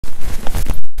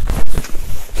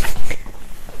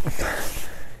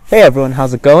Hey everyone,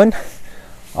 how's it going?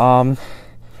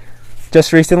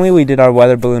 Just recently we did our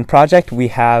weather balloon project. We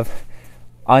have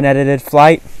unedited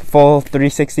flight, full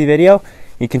 360 video.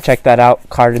 You can check that out,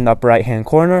 card in the upper right hand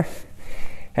corner.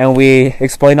 And we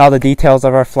explain all the details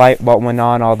of our flight, what went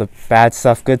on, all the bad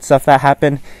stuff, good stuff that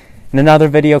happened. In another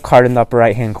video, card in the upper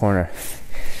right hand corner.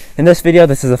 In this video,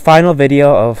 this is the final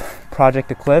video of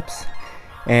Project Eclipse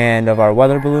and of our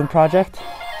weather balloon project.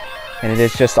 And it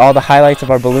is just all the highlights of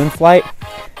our balloon flight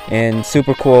and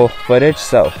super cool footage,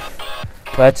 so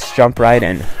let's jump right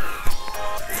in.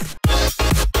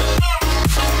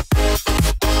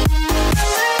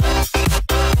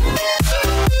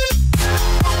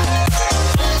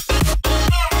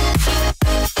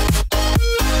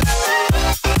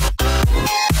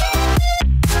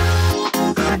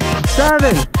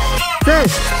 Seven,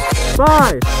 6,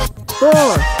 5,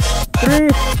 4, 3,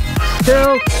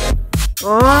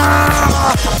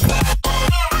 2,